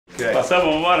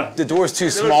Okay. The door's too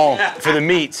small for the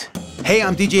meat. Hey,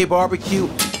 I'm DJ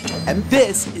BBQ, and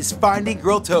this is Finding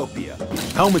Grilltopia.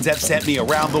 Hellmanns have sent me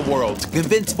around the world to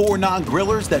convince 4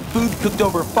 non-grillers that food cooked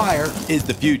over fire is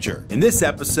the future. In this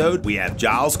episode, we have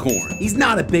Giles Coren. He's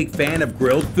not a big fan of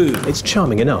grilled food. It's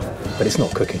charming enough, but it's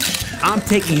not cooking. I'm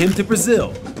taking him to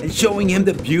Brazil and showing him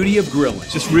the beauty of grilling.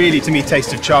 Just really, to me,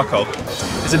 taste of charcoal.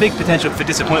 There's a big potential for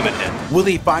disappointment here. Will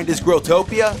he find his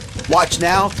Grilltopia? Watch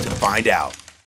now to find out.